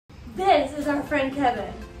This is our friend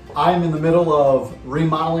Kevin. I'm in the middle of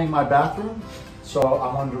remodeling my bathroom, so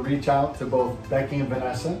I wanted to reach out to both Becky and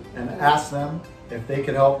Vanessa and ask them if they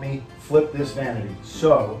could help me flip this vanity.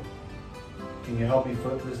 So, can you help me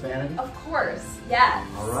flip this vanity? Of course, yes.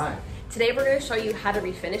 All right. Today we're going to show you how to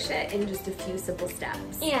refinish it in just a few simple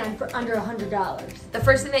steps. And for under $100. The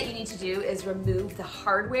first thing that you need to do is remove the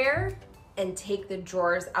hardware and take the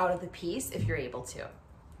drawers out of the piece if you're able to.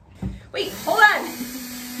 Wait, hold on.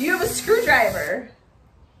 You have a screwdriver.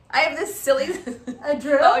 I have this silly... A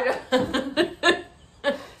drill? Oh,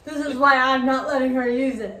 no. This is why I'm not letting her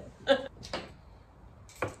use it.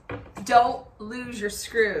 Don't lose your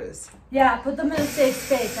screws. Yeah, put them in a safe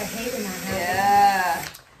space. I hate when that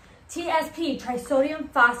happens. Yeah. TSP, trisodium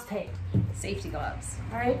phosphate. Safety gloves.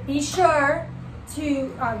 All right, be sure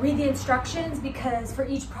to read the instructions because for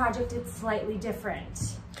each project it's slightly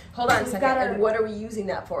different. Hold on a second, and what are we we using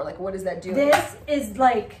that for? Like, what does that do? This is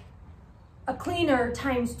like a cleaner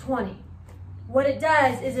times 20. What it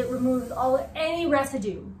does is it removes any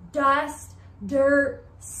residue, dust, dirt,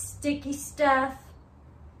 sticky stuff,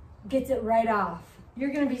 gets it right off.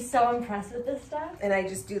 You're gonna be so impressed with this stuff. And I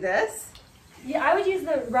just do this? Yeah, I would use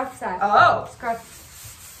the rough side. Oh. Scrub.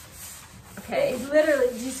 Okay. It's literally,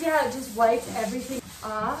 do you see how it just wipes everything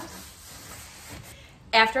off?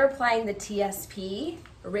 After applying the TSP,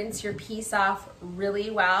 rinse your piece off really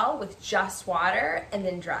well with just water and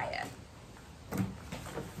then dry it.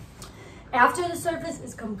 After the surface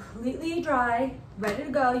is completely dry, ready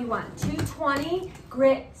to go, you want 220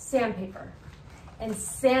 grit sandpaper and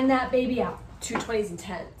sand that baby out. 220 is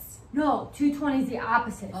intense. No, 220 is the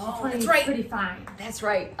opposite. Oh, 220 that's is right. pretty fine. That's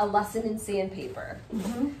right, a lesson in sandpaper.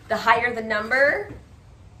 Mm-hmm. The higher the number,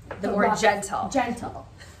 the more rough, gentle. Gentle.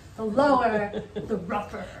 The lower, the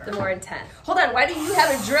rougher. The more intense. Hold on, why do you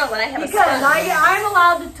have a drill and I have a Because sponge? I'm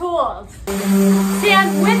allowed the tools.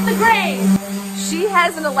 Sand with the grain. She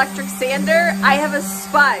has an electric sander, I have a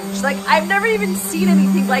sponge. Like, I've never even seen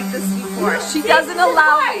anything like this before. She doesn't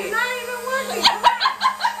allow me. It's not even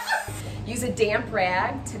working. Use a damp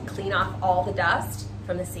rag to clean off all the dust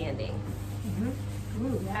from the sanding. Mm-hmm.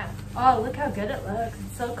 Ooh, yeah. Oh, look how good it looks.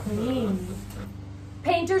 It's so clean.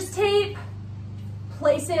 Painter's tape.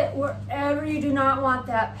 Place it wherever you do not want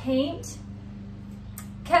that paint.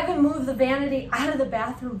 Kevin moved the vanity out of the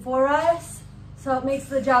bathroom for us, so it makes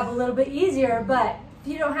the job a little bit easier, but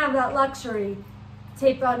if you don't have that luxury,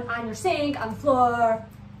 tape on your sink, on the floor,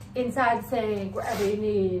 inside the sink, wherever you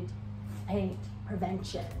need paint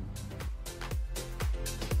prevention.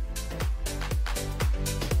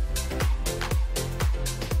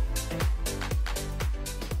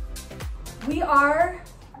 We are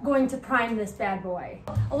going to prime this bad boy.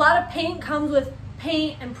 A lot of paint comes with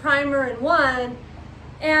paint and primer in one,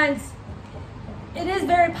 and it is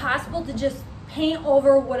very possible to just paint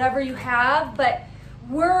over whatever you have, but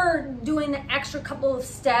we're doing the extra couple of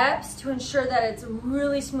steps to ensure that it's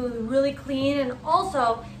really smooth, really clean, and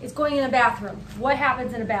also it's going in a bathroom. What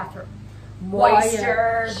happens in a bathroom?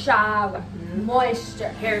 Moisture, shower,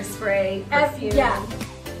 moisture, hairspray, perfume. Yeah.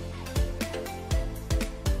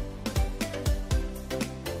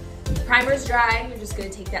 Primer's dry, you're just gonna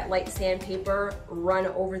take that light sandpaper, run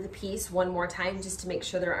over the piece one more time just to make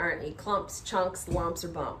sure there aren't any clumps, chunks, lumps, or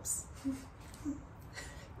bumps.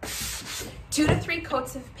 2 to 3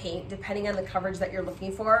 coats of paint, depending on the coverage that you're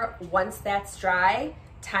looking for. Once that's dry,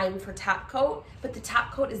 time for top coat, but the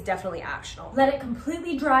top coat is definitely optional. Let it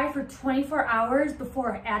completely dry for 24 hours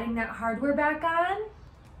before adding that hardware back on.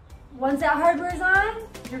 Once that hardware is on,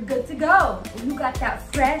 you're good to go. And you got that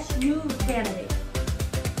fresh, new vanity.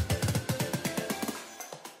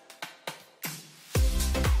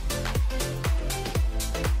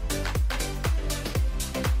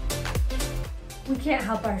 We can't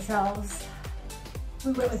help ourselves.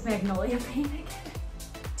 We went with magnolia paint again.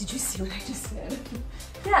 Did you see what I just did?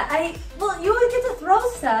 Yeah, well, you always get to throw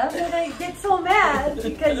stuff and I get so mad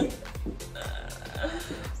because...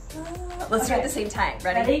 Let's do it at the same time.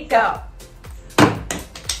 Ready? Ready? Go.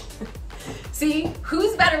 See,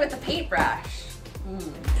 who's better with the paintbrush?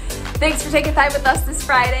 Thanks for taking time with us this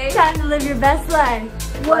Friday. Time to live your best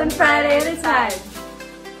life. One Friday at a time.